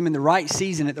it to them in the right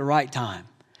season at the right time.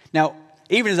 Now,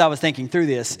 even as I was thinking through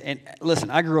this, and listen,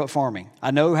 I grew up farming.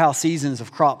 I know how seasons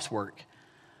of crops work.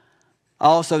 I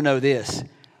also know this.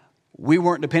 We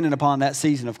weren't dependent upon that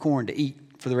season of corn to eat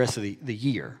for the rest of the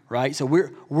year, right? So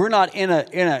we're not in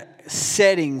a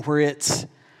setting where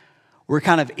we're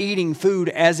kind of eating food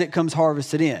as it comes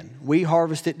harvested in. We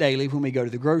harvest it daily when we go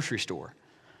to the grocery store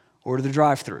or to the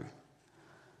drive-thru.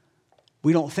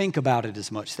 We don't think about it as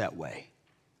much that way.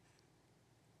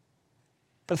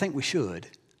 But I think we should.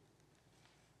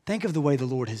 Think of the way the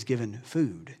Lord has given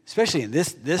food, especially in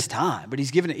this time, but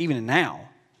He's given it even now.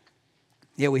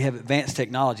 Yeah, we have advanced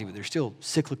technology, but there's still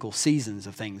cyclical seasons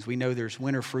of things. We know there's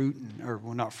winter fruit,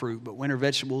 not fruit, but winter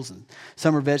vegetables and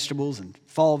summer vegetables and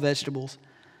fall vegetables.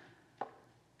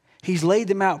 He's laid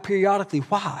them out periodically.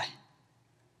 Why?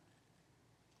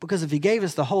 Because if He gave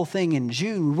us the whole thing in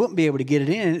June, we wouldn't be able to get it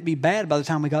in, and it'd be bad by the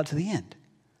time we got to the end.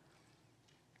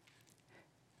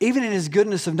 Even in His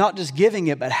goodness of not just giving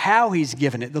it, but how He's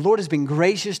given it, the Lord has been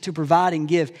gracious to provide and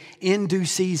give in due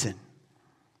season.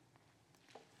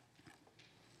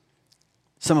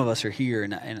 Some of us are here,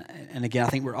 and again, I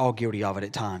think we're all guilty of it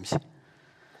at times.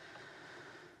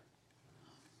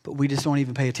 But we just don't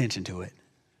even pay attention to it.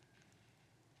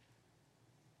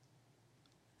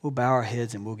 We'll bow our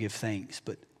heads and we'll give thanks,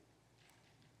 but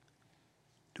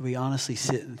do we honestly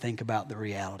sit and think about the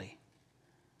reality?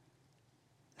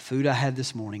 The food I had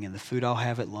this morning and the food I'll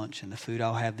have at lunch and the food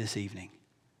I'll have this evening,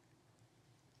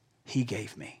 He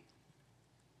gave me.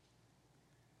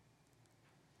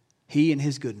 He in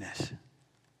His goodness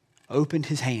opened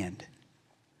His hand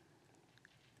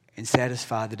and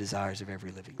satisfied the desires of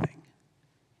every living thing.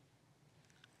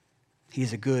 He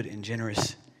is a good and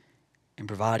generous and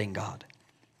providing God.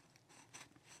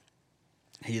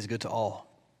 He is good to all.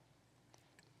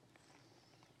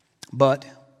 But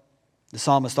the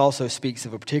psalmist also speaks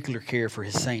of a particular care for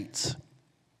His saints.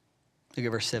 Look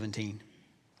at verse 17.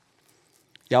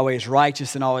 Yahweh is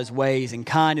righteous in all His ways and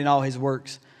kind in all His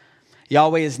works.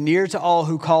 Yahweh is near to all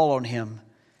who call on Him,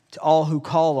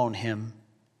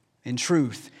 in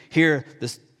truth. Here,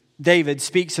 David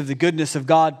speaks of the goodness of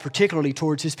God, particularly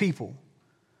towards His people.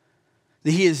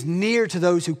 That He is near to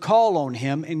those who call on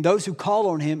Him and those who call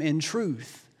on Him in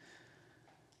truth.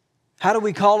 How do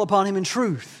we call upon Him in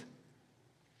truth?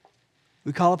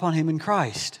 We call upon Him in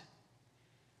Christ.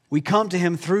 We come to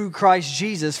Him through Christ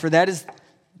Jesus, for that is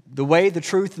the way, the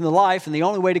truth, and the life, and the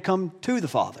only way to come to the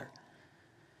Father.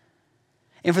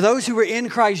 And for those who are in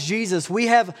Christ Jesus, we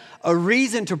have a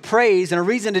reason to praise and a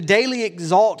reason to daily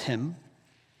exalt Him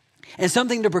and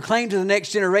something to proclaim to the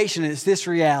next generation. And it's this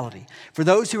reality. For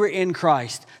those who are in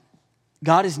Christ,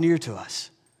 God is near to us.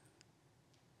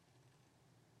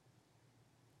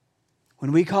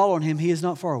 When we call on Him, He is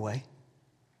not far away.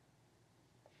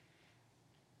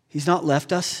 He's not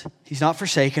left us. He's not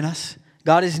forsaken us.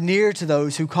 God is near to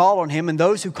those who call on Him and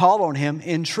those who call on Him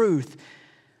in truth.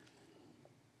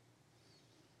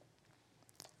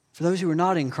 For those who are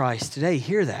not in Christ today,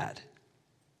 hear that.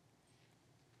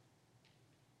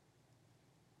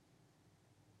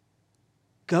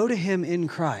 Go to Him in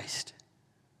Christ,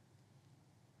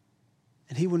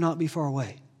 and He will not be far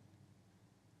away.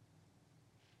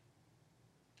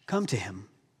 Come to Him.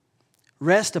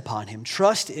 Rest upon Him.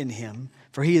 Trust in Him,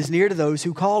 for He is near to those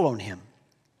who call on Him.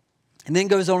 And then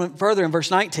goes on further in verse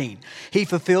 19. He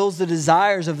fulfills the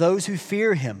desires of those who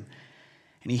fear him,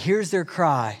 and he hears their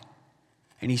cry,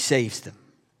 and he saves them.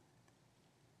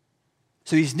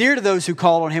 So he's near to those who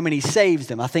call on him, and he saves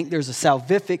them. I think there's a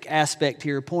salvific aspect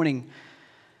here pointing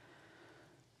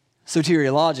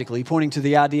soteriologically, pointing to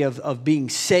the idea of being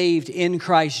saved in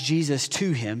Christ Jesus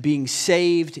to him, being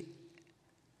saved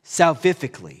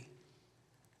salvifically.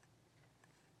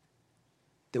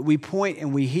 That we point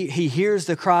and he hears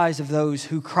the cries of those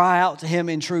who cry out to him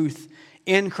in truth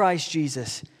in Christ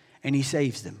Jesus, and he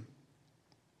saves them.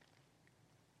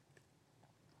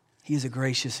 He is a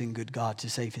gracious and good God to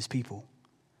save his people.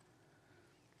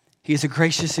 He is a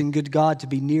gracious and good God to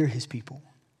be near his people.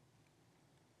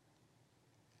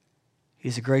 He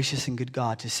is a gracious and good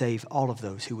God to save all of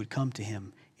those who would come to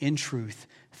him in truth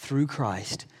through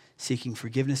Christ, seeking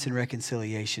forgiveness and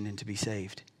reconciliation and to be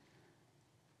saved.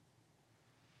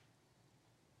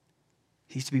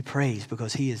 He's to be praised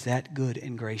because he is that good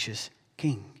and gracious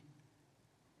King.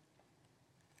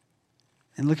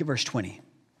 And look at verse 20.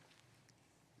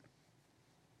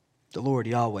 The Lord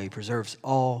Yahweh preserves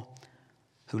all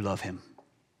who love him.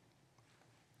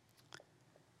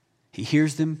 He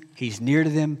hears them, he's near to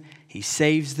them, he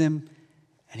saves them,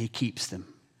 and he keeps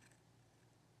them.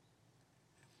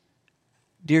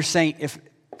 Dear saint, if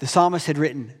the psalmist had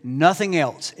written nothing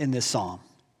else in this psalm,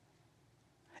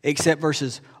 except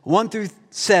verses 1 through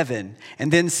 7,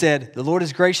 and then said, the Lord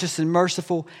is gracious and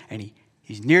merciful, and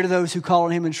he's near to those who call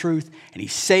on him in truth, and he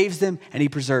saves them, and he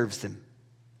preserves them.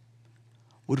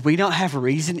 Would we not have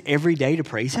reason every day to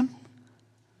praise him?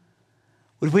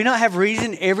 Would we not have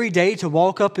reason every day to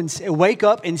wake up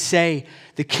and say,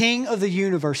 the King of the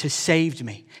universe has saved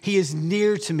me. He is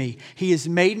near to me. He has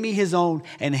made me his own,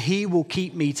 and he will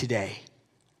keep me today.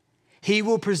 He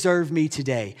will preserve me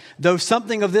today. Though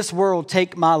something of this world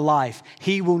take my life,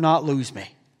 he will not lose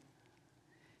me.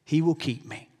 He will keep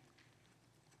me.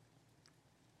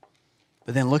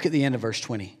 But then look at the end of verse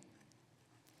 20.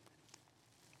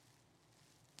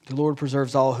 The Lord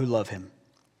preserves all who love him,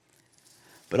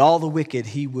 but all the wicked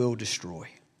he will destroy.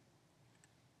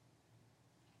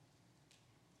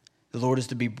 The Lord is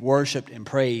to be worshiped and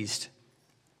praised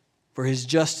for his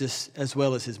justice as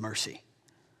well as his mercy.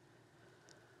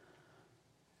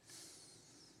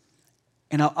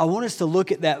 And I want us to look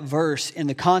at that verse in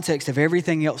the context of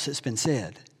everything else that's been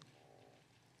said.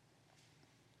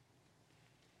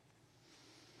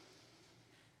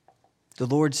 The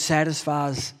Lord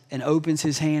satisfies and opens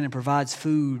his hand and provides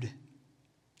food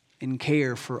and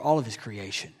care for all of his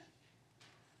creation.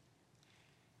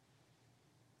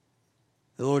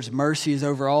 The Lord's mercy is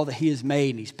over all that he has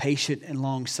made, and he's patient and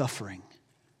long-suffering.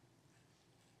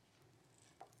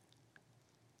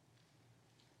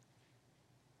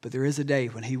 But there is a day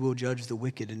when he will judge the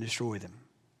wicked and destroy them.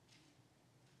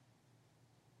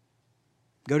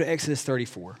 Go to Exodus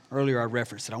 34. Earlier I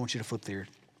referenced it. I want you to flip there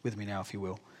with me now, if you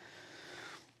will.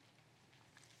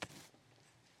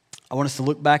 I want us to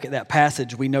look back at that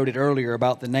passage we noted earlier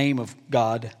about the name of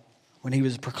God when he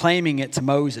was proclaiming it to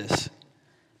Moses,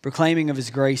 proclaiming of his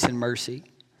grace and mercy.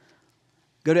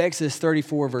 Go to Exodus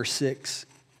 34, verse 6.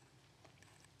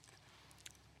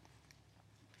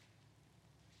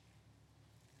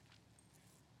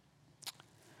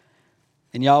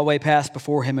 And Yahweh passed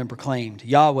before him and proclaimed,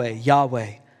 Yahweh,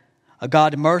 Yahweh, a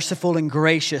God merciful and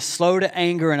gracious, slow to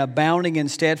anger and abounding in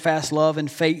steadfast love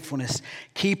and faithfulness,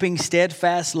 keeping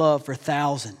steadfast love for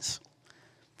thousands,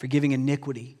 forgiving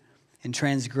iniquity and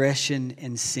transgression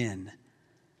and sin,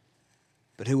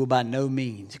 but who will by no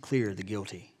means clear the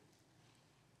guilty.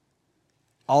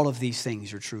 All of these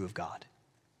things are true of God.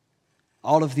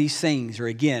 All of these things are,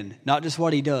 again, not just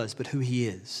what he does, but who he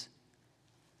is.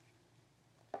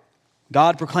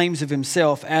 God proclaims of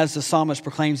himself as the psalmist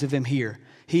proclaims of him here.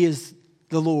 He is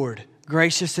the Lord,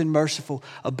 gracious and merciful,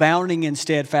 abounding in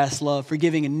steadfast love,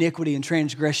 forgiving iniquity and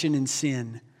transgression and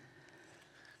sin.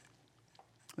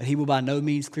 But he will by no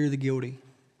means clear the guilty.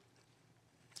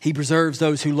 He preserves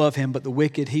those who love him, but the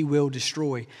wicked he will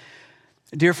destroy.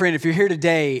 Dear friend, if you're here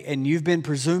today and you've been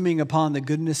presuming upon the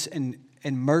goodness and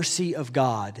mercy of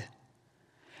God,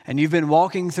 and you've been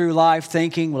walking through life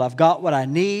thinking, well, I've got what I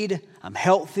need, I'm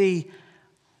healthy,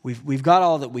 we've got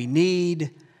all that we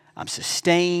need, I'm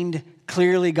sustained,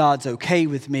 clearly God's okay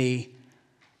with me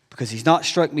because he's not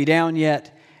struck me down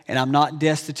yet, and I'm not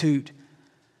destitute,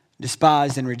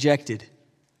 despised, and rejected.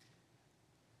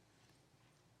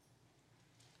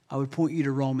 I would point you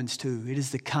to Romans 2. It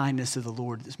is the kindness of the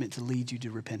Lord that's meant to lead you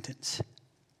to repentance.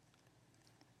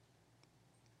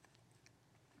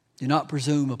 Do not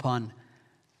presume upon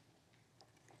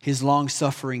his long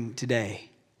suffering today.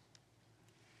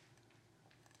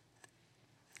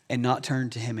 and not turn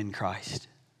to him in Christ.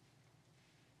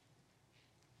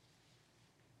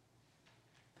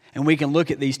 And we can look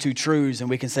at these two truths and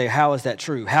we can say, how is that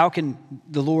true? How can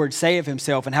the Lord say of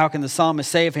himself, and how can the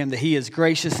psalmist say of him that he is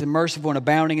gracious and merciful and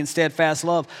abounding in steadfast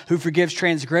love, who forgives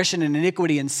transgression and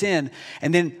iniquity and sin?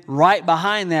 And then right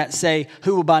behind that say,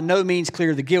 who will by no means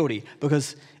clear the guilty?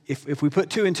 Because if we put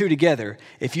two and two together,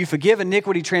 if you forgive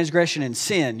iniquity, transgression, and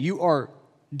sin, you are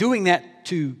doing that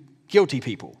to guilty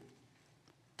people.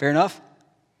 Fair enough?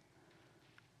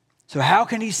 So how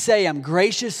can he say, I'm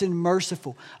gracious and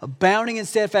merciful, abounding in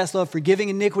steadfast love, forgiving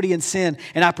iniquity and sin,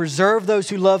 and I preserve those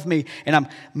who love me, and I'm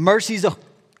mercies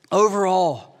over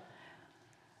all,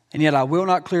 and yet I will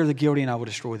not clear the guilty and I will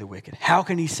destroy the wicked? How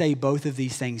can he say both of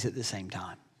these things at the same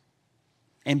time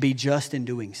and be just in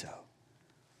doing so?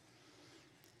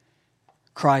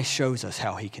 Christ shows us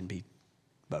how he can be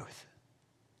both.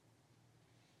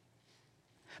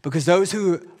 Because those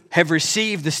who have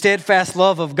received the steadfast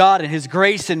love of God and his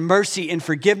grace and mercy and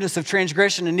forgiveness of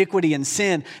transgression, iniquity, and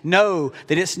sin know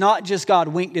that it's not just God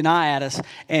winked an eye at us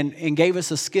and gave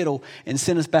us a skittle and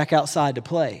sent us back outside to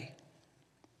play.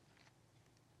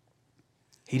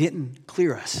 He didn't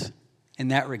clear us in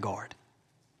that regard.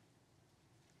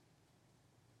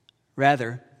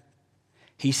 Rather,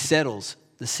 he settles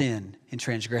the sin and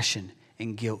transgression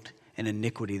and guilt and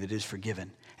iniquity that is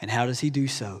forgiven. And how does he do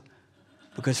so?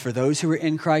 Because for those who are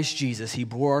in Christ Jesus, he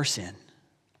bore our sin,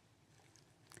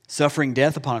 suffering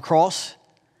death upon a cross,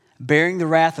 bearing the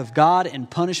wrath of God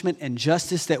and punishment and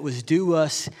justice that was due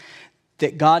us,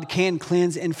 that God can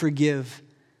cleanse and forgive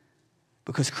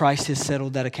because Christ has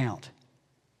settled that account.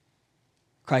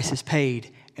 Christ has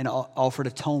paid and offered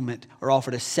atonement, or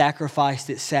offered a sacrifice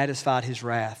that satisfied his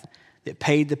wrath, that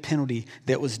paid the penalty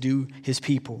that was due his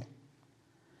people.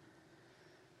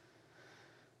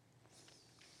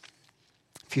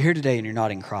 If you're here today and you're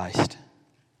not in Christ,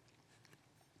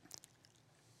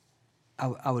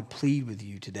 I would plead with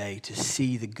you today to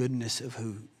see the goodness of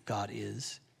who God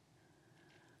is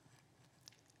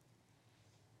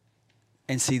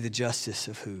and see the justice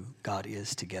of who God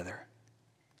is together.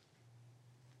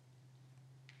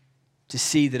 To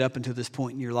see that up until this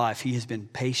point in your life, he has been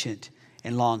patient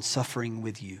and long-suffering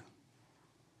with you.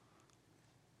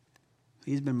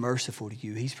 He's been merciful to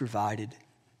you. He's provided.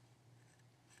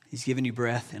 He's given you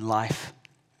breath and life.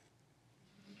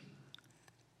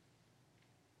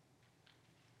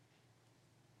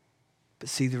 But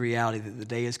see the reality that the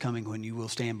day is coming when you will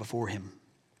stand before him.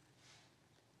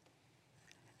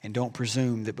 And don't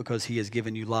presume that because he has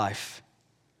given you life,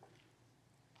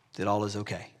 that all is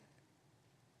okay.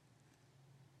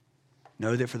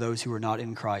 Know that for those who are not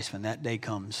in Christ, when that day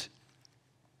comes,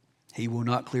 he will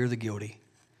not clear the guilty,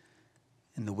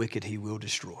 and the wicked he will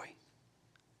destroy.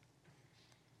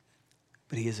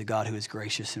 But he is a God who is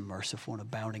gracious and merciful and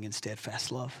abounding in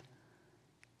steadfast love,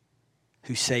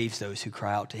 who saves those who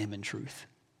cry out to him in truth.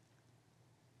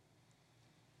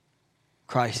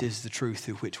 Christ is the truth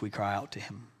through which we cry out to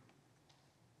him.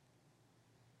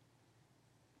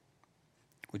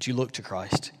 Would you look to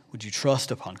Christ? Would you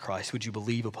trust upon Christ? Would you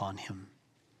believe upon him?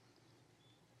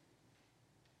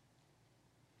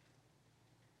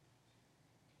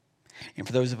 And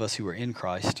for those of us who are in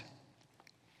Christ,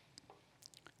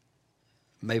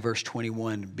 may verse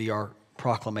 21 be our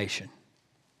proclamation.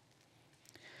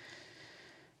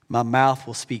 My mouth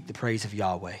will speak the praise of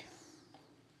Yahweh,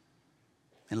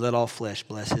 and let all flesh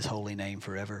bless his holy name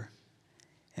forever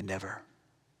and ever.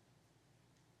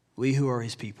 We who are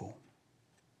his people,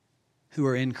 who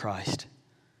are in Christ,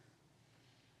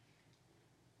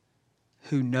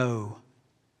 who know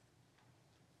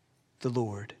the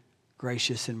Lord,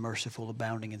 gracious and merciful,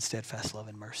 abounding in steadfast love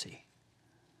and mercy.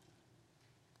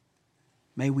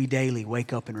 May we daily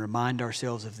wake up and remind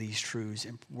ourselves of these truths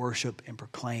and worship and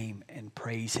proclaim and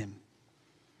praise him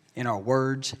in our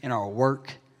words, in our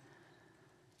work,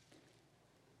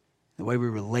 the way we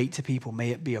relate to people. May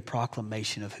it be a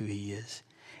proclamation of who he is.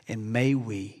 And may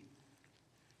we,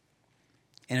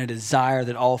 in a desire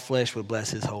that all flesh would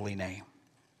bless his holy name,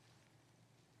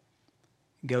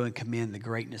 go and commend the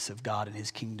greatness of God and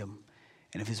his kingdom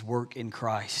and of his work in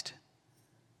Christ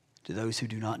to those who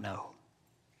do not know,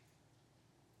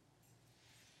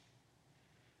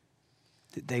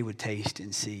 that they would taste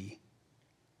and see,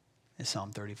 as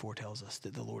Psalm 34 tells us,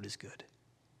 that the Lord is good.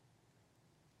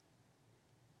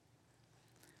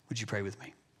 Would you pray with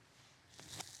me?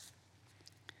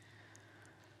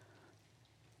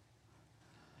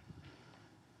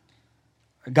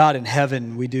 Our God in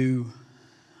heaven, we do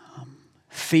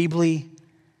feebly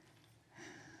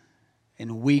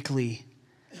and weakly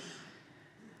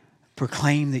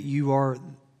proclaim that you are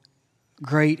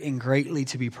great and greatly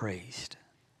to be praised.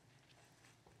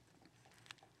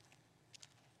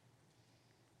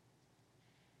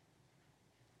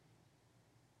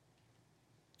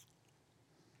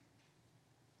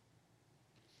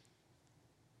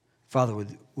 Father,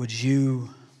 would you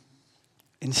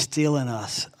instill in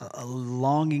us a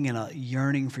longing and a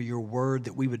yearning for your word,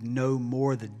 that we would know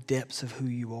more the depths of who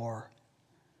you are,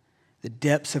 the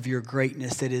depths of your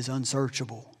greatness that is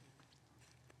unsearchable.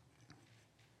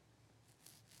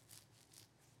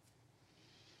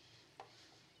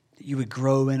 That you would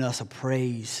grow in us a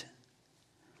praise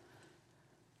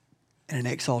and an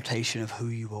exaltation of who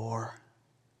you are.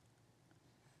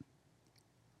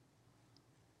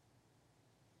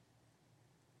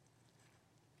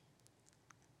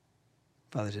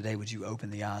 Father, today would you open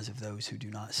the eyes of those who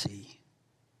do not see,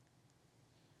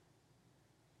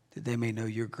 that they may know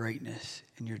your greatness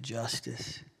and your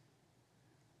justice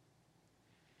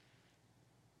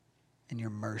and your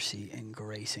mercy and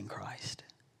grace in Christ.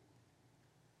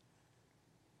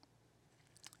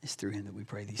 It's through him that we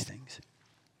pray these things.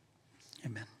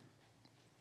 Amen.